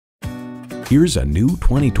Here's a new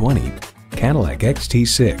 2020 Cadillac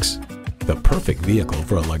XT6. The perfect vehicle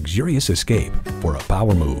for a luxurious escape, for a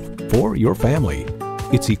power move, for your family.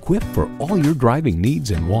 It's equipped for all your driving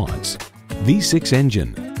needs and wants. V6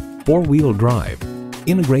 engine, 4-wheel drive,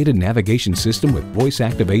 integrated navigation system with voice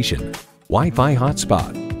activation, Wi-Fi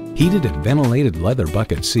hotspot, heated and ventilated leather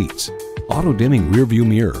bucket seats, auto-dimming rearview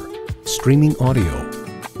mirror, streaming audio,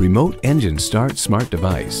 remote engine start smart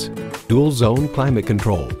device, dual zone climate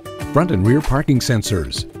control, front and rear parking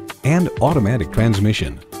sensors, and automatic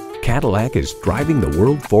transmission. Cadillac is driving the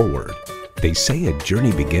world forward. They say a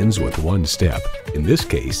journey begins with one step. In this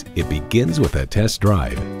case, it begins with a test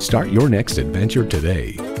drive. Start your next adventure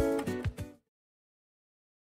today.